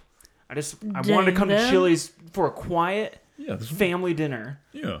 "Ugh, I wanted to come to Dang. Chili's for a quiet Yeah, this family dinner.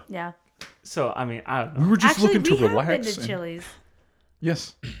 yeah. Yeah. So I mean, I don't We know. were just Actually, looking to we have been relax. to and- Chili's.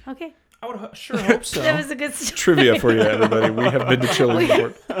 Yes. Okay. I would sure hope so. That was a good story. Trivia for you, everybody. We have been to Chili's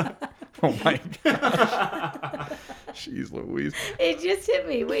before. Oh my gosh. Jeez Louise. It just hit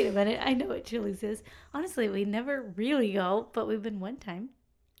me. Wait a minute. I know what Chili's is. Honestly, we never really go, but we've been one time.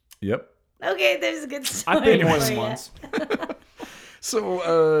 Yep. Okay, there's a good story. I've been more for than ya. once.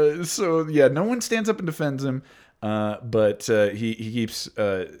 So yeah, no one stands up and defends him, but he keeps.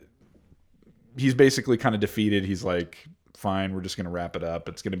 He's basically kind of defeated. He's like, "Fine, we're just gonna wrap it up.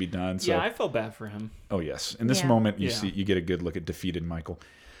 It's gonna be done." So, Yeah, I felt bad for him. oh yes, in this Yeah. moment, you Yeah. get a good look at defeated Michael.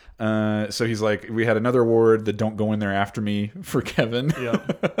 So he's like, "We had another award, the Don't Go In There After Me for Kevin." Yeah.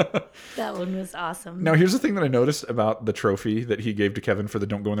 That one was awesome. Now here's the thing that I noticed about the trophy that he gave to Kevin for the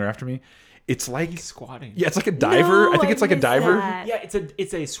Don't Go In There After Me. It's like, He's squatting. yeah, it's like a diver. No, I think it's like a missed diver that. Yeah,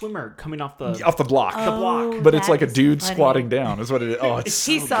 it's a swimmer coming off the off the block. Oh, But it's that like a is dude funny. squatting down is what it is. Oh, it's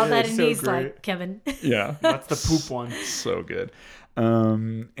He so saw good. that and so he's great. like, Kevin. Yeah. That's the poop one. So good.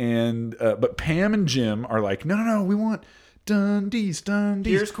 But Pam and Jim are like, no, we want Dundee's.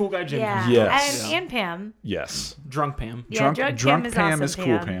 Here's cool guy Jim. Yeah. Yes. And Pam. Yes. Drunk Pam. Yeah, Drunk Pam also is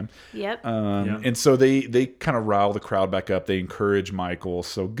cool Pam. Yep. And so they kind of rile the crowd back up. They encourage Michael.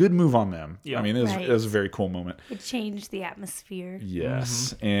 So good move on them. Yeah. I mean, it Right. was a very cool moment. It changed the atmosphere.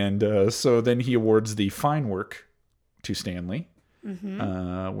 Yes. And so then he awards the fine work to Stanley.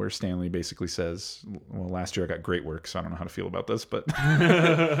 Where Stanley basically says, well, last year I got great work, so I don't know how to feel about this, but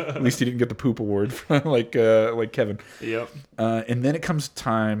at least he didn't get the poop award like Kevin. Yep. And then it comes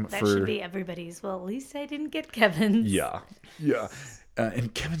time That for should be everybody's. Well, at least I didn't get Kevin's. yeah.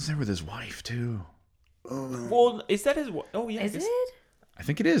 And Kevin's there with his wife too. Well, is that his? Oh yeah. Is it? I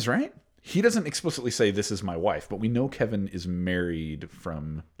think it is, right? He doesn't explicitly say this is my wife, but we know Kevin is married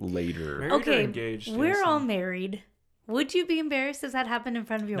from later. Married or Okay, engaged? we're Jason? all married. Would you be embarrassed if that happened in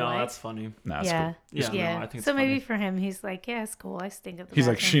front of your No, wife? that's funny. Nah, it's Yeah. cool. Yeah, no, I think so it's maybe funny. for him, he's like, yeah, it's cool. I stink at the He's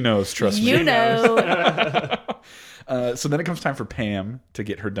like, bathroom." she knows, trust You me. know. So then it comes time for Pam to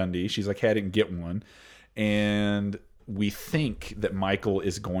get her Dundee. She's like, hey, I didn't get one. And we think that Michael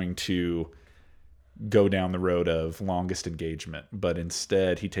is going to go down the road of longest engagement, but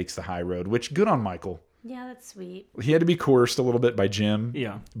instead he takes the high road, which good on Michael. Yeah, that's sweet. He had to be coerced a little bit by Jim.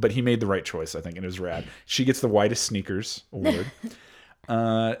 Yeah. But he made the right choice, I think, and it was rad. She gets the whitest sneakers award.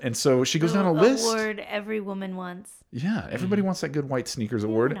 And so she goes down a list. Award every woman wants. Yeah, everybody wants that good white sneakers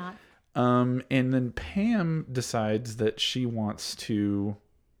award. Not. And then Pam decides that she wants to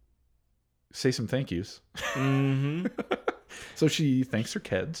say some thank yous. Mm-hmm. So she thanks her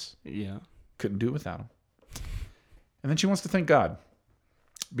kids. Yeah. Couldn't do it without them. And then she wants to thank God.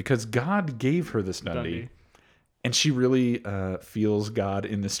 Because God gave her this Dundee. And she really feels God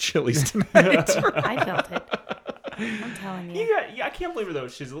in this Chili's tonight. I felt it. I'm telling you. I can't believe her though.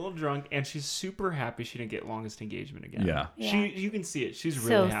 She's a little drunk and she's super happy she didn't get longest engagement again. Yeah. You can see it. She's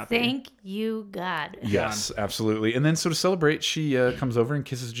really So happy. thank you, God. Yes, absolutely. And then so to celebrate, she comes over and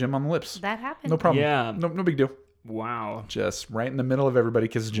kisses Jim on the lips. That happened. No problem. Yeah. No big deal. Wow. Just right in the middle of everybody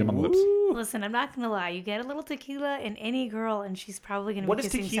kisses Jim on the lips. Listen, I'm not gonna lie. You get a little tequila in any girl, and she's probably gonna What be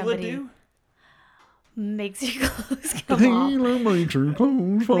does kissing tequila somebody. do? Makes your clothes come off. Tequila makes your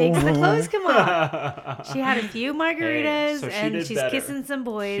clothes fall Makes the off. clothes come off. She had a few margaritas, so she and did she's better. kissing some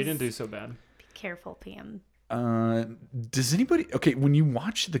boys. She didn't do so bad. Be careful, Pam. Does anybody... Okay, when you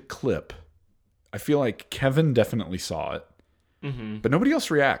watch the clip, I feel like Kevin definitely saw it. Mm-hmm. But nobody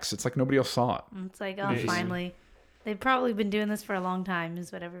else reacts. It's like nobody else saw it. It's like, oh, Interesting. finally. They've probably been doing this for a long time,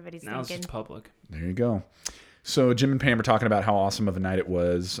 is what everybody's Now it's thinking. just public. There you go. So Jim and Pam are talking about how awesome of a night it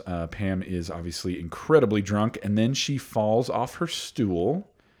was. Pam is obviously incredibly drunk, and then she falls off her stool,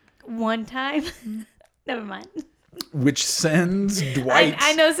 One time. Never mind. which sends Dwight...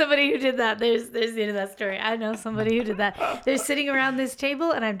 I know somebody who did that. There's the end of that story. I know somebody who did that. They're sitting around this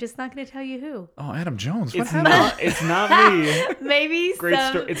table, and I'm just not going to tell you who. Oh, Adam Jones. What It's happened? not me. Maybe Great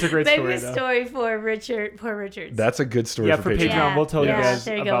some. sto- it's a great maybe story, a though. story for Richard. Poor Richard. That's a good story Yeah, for for Patreon. Patreon, we'll tell you Yeah, guys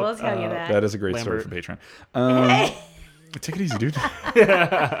there you go. about, We'll tell you that. That is a great story Lambert. for Patreon. Take it easy, dude.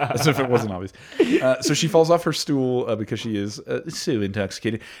 As if it wasn't obvious. So she falls off her stool because she is so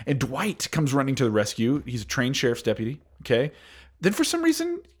intoxicated. And Dwight comes running to the rescue. He's a trained sheriff's deputy. Okay. Then for some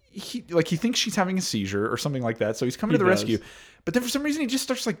reason, he thinks she's having a seizure or something like that. So he's coming to the does. rescue. But then for some reason, he just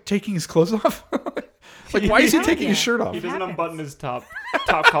starts like taking his clothes off. Like, why is he taking his shirt off? He doesn't happens. unbutton his top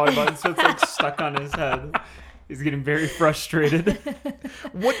collar button, so it's like stuck on his head. He's getting very frustrated.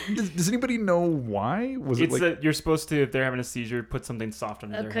 What does anybody know why? Was it It's like that you're supposed to, if they're having a seizure, put something soft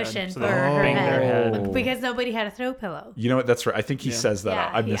under A their cushion head. So for they her bang their head. head. Because nobody had a throw pillow. You know what? That's right. I think he Yeah. says that.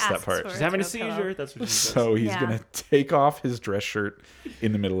 Yeah, I he missed that asks part. for She's having a throw pillow. seizure. That's what she says. So he's Yeah. gonna take off his dress shirt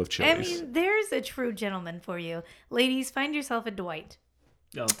in the middle of I Chili's. mean, there's a true gentleman for you. Ladies, find yourself a Dwight.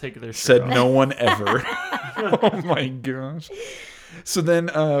 I'll take their shirt Said off. no one ever. Oh my gosh. So then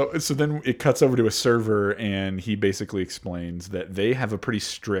it cuts over to a server, and he basically explains that they have a pretty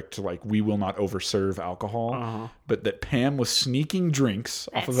strict, like, we will not overserve alcohol, but that Pam was sneaking drinks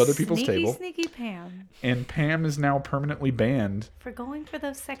off of other people's table, Sneaky Pam. and Pam is now permanently banned. For going for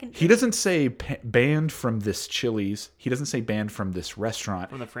those second He doesn't say banned from this Chili's. He doesn't say banned from this restaurant.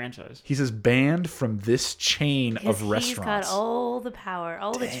 From the franchise. He says banned from this chain of He's restaurants. got all the power,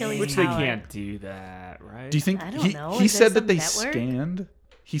 all the Chili's Which power. they can't do that, right? Do you think I don't know. he Is there said that some they network? scanned?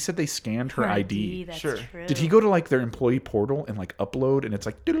 He said they scanned her ID. That's Sure. true. Did he go to like their employee portal and like upload, and it's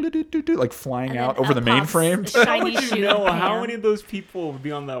like doodle-doo-doo-doo-doo, like flying And out then over the up pops mainframe? a How shiny would shoe you know? of How Pam. many of those people would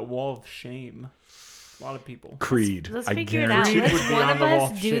be on that wall of shame? A lot of people. Creed. Let's I figure it out. guarantee. Creed Let's would be one on of the wall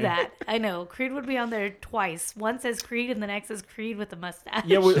us of do shame. that. I know. Creed would be on there twice. One says Creed and the next says Creed with a mustache.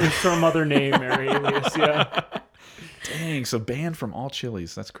 Yeah, with some other name or alias. Yeah. Dang, so banned from all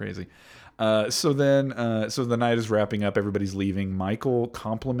Chili's. That's crazy. So the night is wrapping up. Everybody's leaving. Michael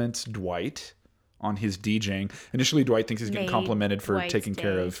compliments Dwight on his DJing. Initially, Dwight thinks he's getting Made complimented for Dwight's taking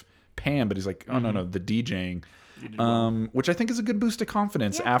care day. of Pam, but he's like, oh, no, the DJing. did well. Which I think is a good boost of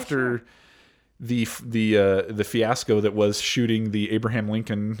confidence Yeah, for after sure. the fiasco that was shooting the Abraham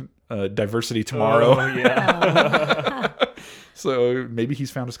Lincoln Diversity Tomorrow. Oh, yeah. So maybe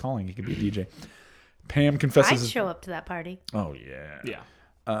he's found his calling. He could be a DJ. Pam I'd confesses. show up to that party. Oh yeah.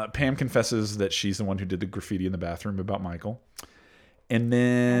 Yeah. Pam confesses that she's the one who did the graffiti in the bathroom about Michael. And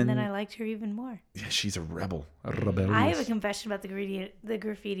then, And then I liked her even more. yeah, she's a rebel. A rebellious. I have a confession about the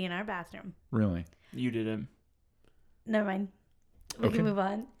graffiti in our bathroom. Really? You did him. Never mind. We Okay. can move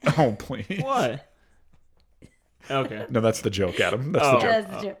on. Oh, please. What? Okay. No, that's the joke, Adam. That's Oh. the joke.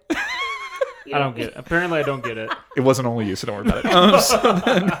 That's the joke. I don't get it. Apparently, I don't get it. It wasn't only you, so don't worry about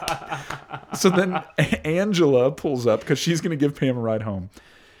it. So then Angela pulls up because she's going to give Pam a ride home.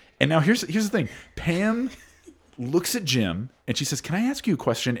 And now here's the thing. Pam looks at Jim and she says, "Can I ask you a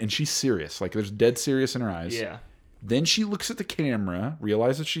question?" And she's serious. Like there's dead serious in her eyes. Yeah. Then she looks at the camera,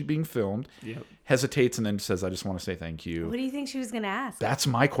 realizes she's being filmed, Yep. hesitates, and then says, "I just want to say thank you." What do you think she was going to ask? That's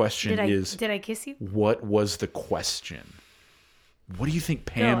my question Did I kiss you? what was the question? What do you think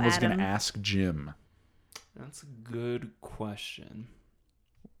Pam was going to Adam. ask Jim? That's a good question.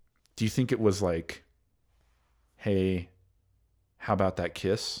 Do you think it was like, "Hey, how about that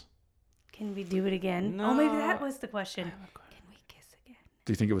kiss?" Can we do it again? No. Oh, maybe that was the question. Can we kiss again?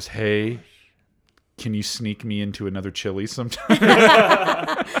 Do you think it was, "Hey, can you sneak me into another chili sometime?"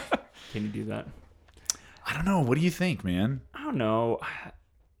 Can you do that? I don't know. What do you think, man? I don't know.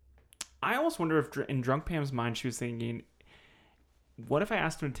 I almost wonder if in Drunk Pam's mind she was thinking, what if I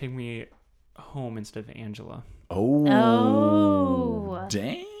asked him to take me home instead of Angela? Oh. Oh.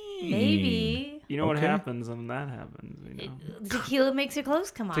 Dang. Maybe. You know what Okay. happens when that happens, you know? Tequila makes your clothes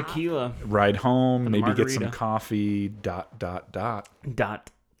come off. Tequila. Ride home, the maybe get some margarita. coffee, ... Dot. Yeah,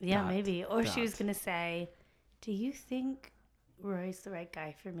 Dot. maybe. Or she was Dot. going to say, do you think Roy's the right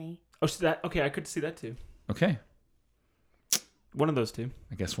guy for me? Oh, so that, okay, I could see that too. Okay. One of those two.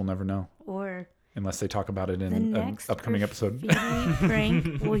 I guess we'll never know Or unless they talk about it the in an next upcoming episode. graffiti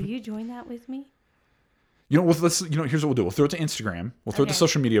Frank, will you join that with me? Here's what we'll do. We'll throw it to Instagram. We'll throw it to Okay.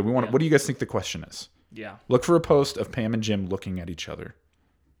 social media. We want. Yeah. What do you guys think the question is? Yeah. Look for a post of Pam and Jim looking at each other,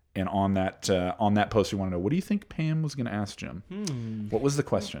 and on that post, we want to know, what do you think Pam was going to ask Jim? What was the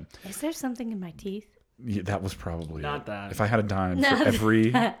question? Is there something in my teeth? Yeah, that was probably Not it. that. If I had a dime for Not every,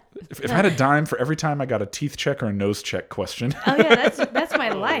 that. if I had a dime for every time I got a teeth check or a nose check question. Oh yeah, that's my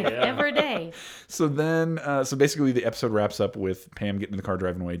life yeah. every day. So then, so basically, the episode wraps up with Pam getting in the car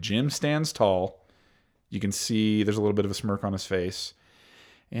driving away. Jim stands tall. You can see there's a little bit of a smirk on his face,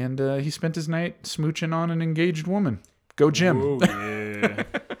 and he spent his night smooching on an engaged woman. Go, Jim! Oh, yeah.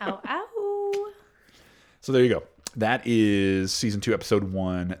 Ow, ow. So there you go. That is season 2, episode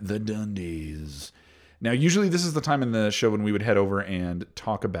 1, The Dundies. Now, usually this is the time in the show when we would head over and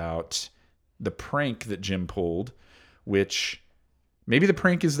talk about the prank that Jim pulled, which maybe the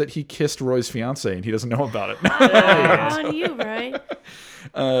prank is that he kissed Roy's fiance and he doesn't know about it. On you, right?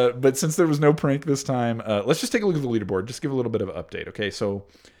 But since there was no prank this time, let's just take a look at the leaderboard. Just give a little bit of an update. Okay, so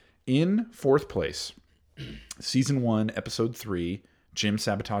in 4th place, season 1, episode 3, Jim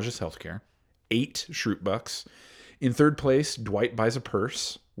sabotages healthcare, 8 Shroot Bucks. In 3rd place, Dwight buys a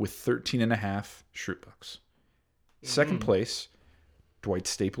purse with 13.5 Shroot Bucks. 2nd place, Dwight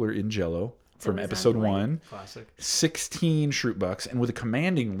Stapler in Jello from it was on episode Dwight. 1, Classic. 16 Shroot Bucks, and with a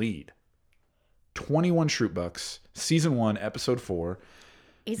commanding lead, 21 Shroot Bucks, season 1, episode 4.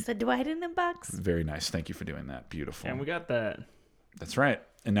 Is the Dwight in the box? Very nice. Thank you for doing that. Beautiful. And we got that. That's right.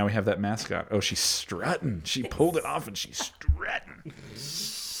 And now we have that mascot. Oh, she's strutting. She pulled it off and she's strutting.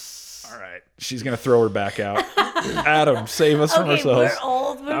 All right. She's going to throw her back out. Adam, save us from Okay, ourselves. we're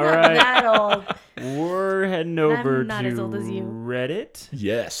old. We're All not right. that old. We're heading over not to as old as you. Reddit.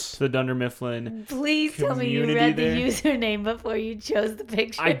 Yes. The Dunder Mifflin. Please tell me you Community read there. the username before you chose the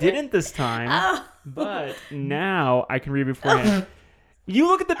picture. I didn't this time, Oh. but now I can read beforehand. You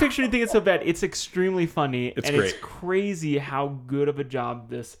look at the picture and you think it's so bad. It's extremely funny. It's and great. It's crazy how good of a job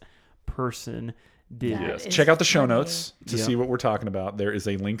this person did. That Yes. is Check out the show funny. notes to Yep. see what we're talking about. There is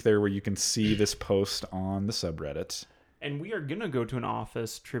a link there where you can see this post on the subreddit. And we are going to go to an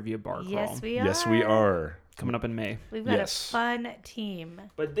office trivia bar crawl Yes, we are. Yes, we are. coming up in May. We've got Yes. a fun team.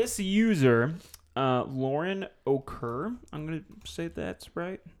 But this user Lauren Okur. I'm going to say that's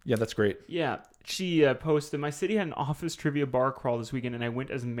right. Yeah, that's great. Yeah, she posted, my city had an office trivia bar crawl this weekend, and I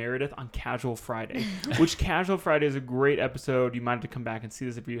went as Meredith on Casual Friday, which Casual Friday is a great episode. You might have to come back and see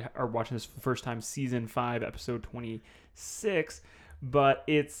this if you are watching this for the first time, season 5, episode 26. But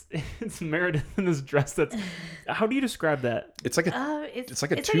it's Meredith in this dress that's... How do you describe that? It's like it's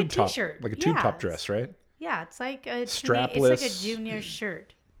like a tube top, t-shirt. like a tube top dress, right? Yeah, it's like a Strapless. It's like a junior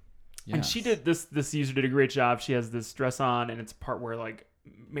shirt. Yeah. And she did this user did a great job. She has this dress on, and it's a part where like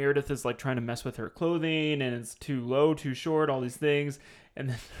Meredith is like trying to mess with her clothing, and it's too low, too short, all these things, and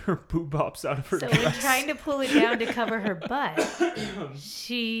then her boob pops out of her So dress. when trying to pull it down to cover her butt,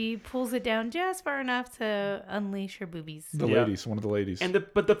 she pulls it down just far enough to unleash her boobies. The Yeah. ladies, one of the ladies.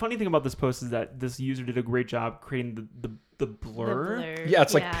 But the funny thing about this post is that this user did a great job creating the blur. Yeah,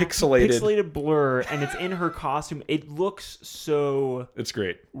 it's like Pixelated blur, and it's in her costume. It looks so It's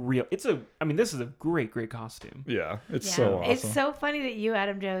great. real. This is a great costume. Yeah, it's Yeah. so awesome. It's so funny that you,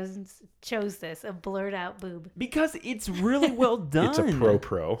 Adam Jones, chose this, a blurred out boob. Because it's really well done. It's a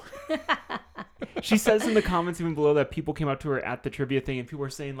pro. She says in the comments even below that people came up to her at the trivia thing, and people were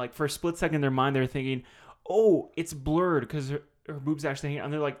saying, like, for a split second in their mind, they're thinking, oh, it's blurred because her boob's actually hanging out.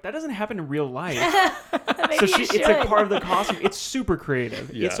 And they're like, that doesn't happen in real life. So it's like part of the costume. It's super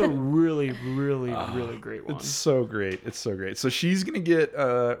creative. Yeah. It's a really great one. It's so great. It's so great. So she's gonna get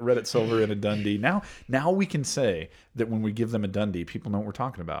Reddit Silver and a Dundee. Now we can say that when we give them a Dundee, people know what we're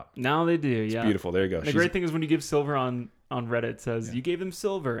talking about. Now they do, yeah. Beautiful. There you go. The great thing is when you give silver on Reddit, it says, you gave them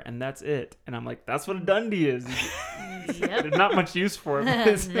silver, and that's it. And I'm like, that's what a Dundee is. Yep. There's not much use for it. But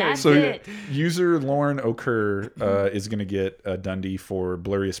it's That's So it. user Lauren Okur is gonna get a Dundee for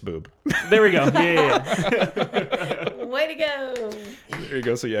blurriest boob. There we go. Yeah. Way to go. There you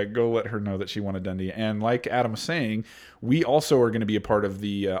go. So yeah, go let her know that she won a Dundee. And like Adam was saying, we also are going to be a part of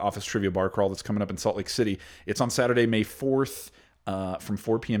the Office Trivia Bar Crawl that's coming up in Salt Lake City. It's on Saturday, May 4th. From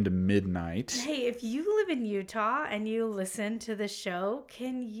 4 p.m. to midnight. Hey, if you live in Utah and you listen to the show,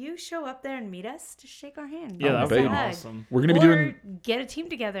 can you show up there and meet us to shake our hand? Yeah, that would baby. be awesome. We're going to be Or doing... get a team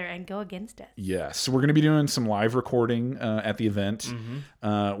together and go against us. Yes, we're going to be doing some live recording at the event.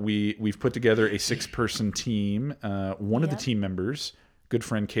 Mm-hmm. We've put together a 6-person team. One of the Yep. team members, good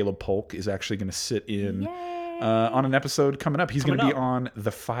friend Caleb Polk, is actually going to sit in Yay. on an episode coming up. He's going to be Coming up. on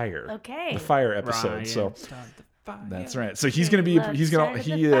The Fire. Okay. The Fire episode. Ryan, So start the fire. that's right. So he's going to be Love he's going started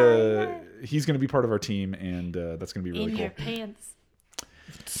to the fire. he's going to be part of our team, and that's going to be really In cool. your pants.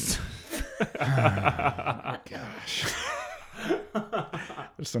 Gosh. I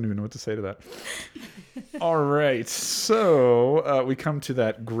just don't even know what to say to that. All right. So we come to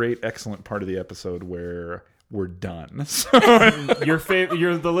that great, excellent part of the episode where we're done. You're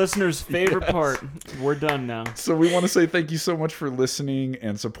the listener's favorite part. We're done now. So we want to say thank you so much for listening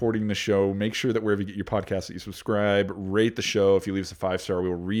and supporting the show. Make sure that wherever you get your podcast that you subscribe, rate the show. If you leave us a 5-star, we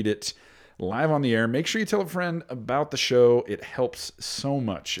will read it live on the air. Make sure you tell a friend about the show. It helps so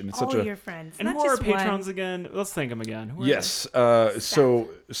much. And it's such All a your friends. And not who are our just one. patrons again? Let's thank them again. Who are Yes. So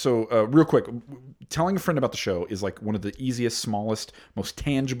real quick, telling a friend about the show is like one of the easiest, smallest, most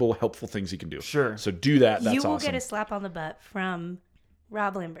tangible, helpful things you can do. Sure. So do that. That's You will awesome. get a slap on the butt from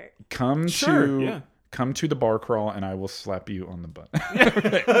Rob Lambert. Come Sure, to yeah. come to the bar crawl, and I will slap you on the butt.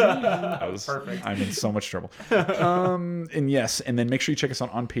 Perfect. I'm in so much trouble. And yes, and then make sure you check us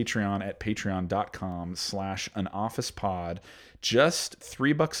out on Patreon at patreon.com/anofficepod. Just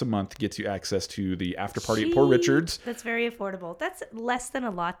 $3 a month gets you access to the after party at Poor Richards. That's very affordable. That's less than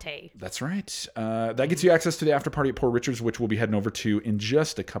a latte. That's right. That gets you access to the after party at Poor Richards, which we'll be heading over to in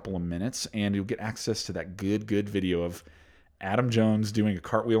just a couple of minutes, and you'll get access to that good video of Adam Jones doing a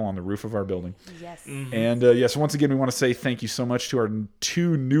cartwheel on the roof of our building. Yes. And yes, once again, we want to say thank you so much to our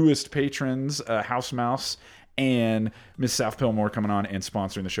 2 newest patrons, House Mouse and Miss South Pillmore, coming on and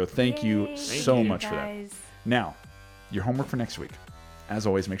sponsoring the show. Thank you Yay. so Thank you, much for that. guys. Now, your homework for next week. As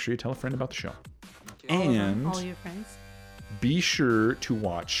always, make sure you tell a friend about the show. And All your friends. be sure to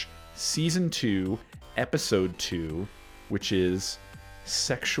watch Season 2, Episode 2, which is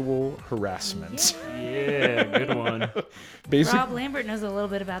Sexual Harassment. Yeah, good one. Basically, Rob Lambert knows a little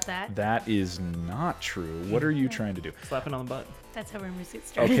bit about that. that is not true. What are you trying to do? Slapping on the butt. That's how rumors get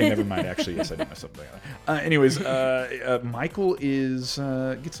started. Okay, never mind. Actually, yes, I did myself. Anyways, Michael is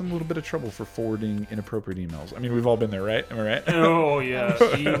gets in a little bit of trouble for forwarding inappropriate emails. I mean, we've all been there, right? Am I right? Oh, yeah.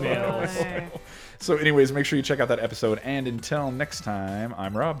 Emails. So, anyways, make sure you check out that episode. And until next time,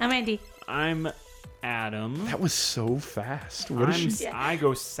 I'm Rob. I'm Andy. I'm Adam. That was so fast. What is she? I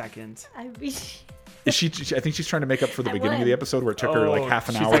go second. Is she? I think she's trying to make up for the I beginning of won. the episode where it took her like half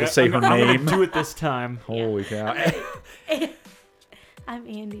an she's hour like, to say her I'm gonna name. do it this time. Holy cow! I'm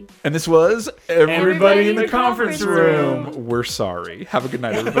Andy. And this was Everybody in the conference room. We're sorry. Have a good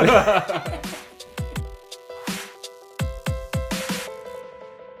night, everybody.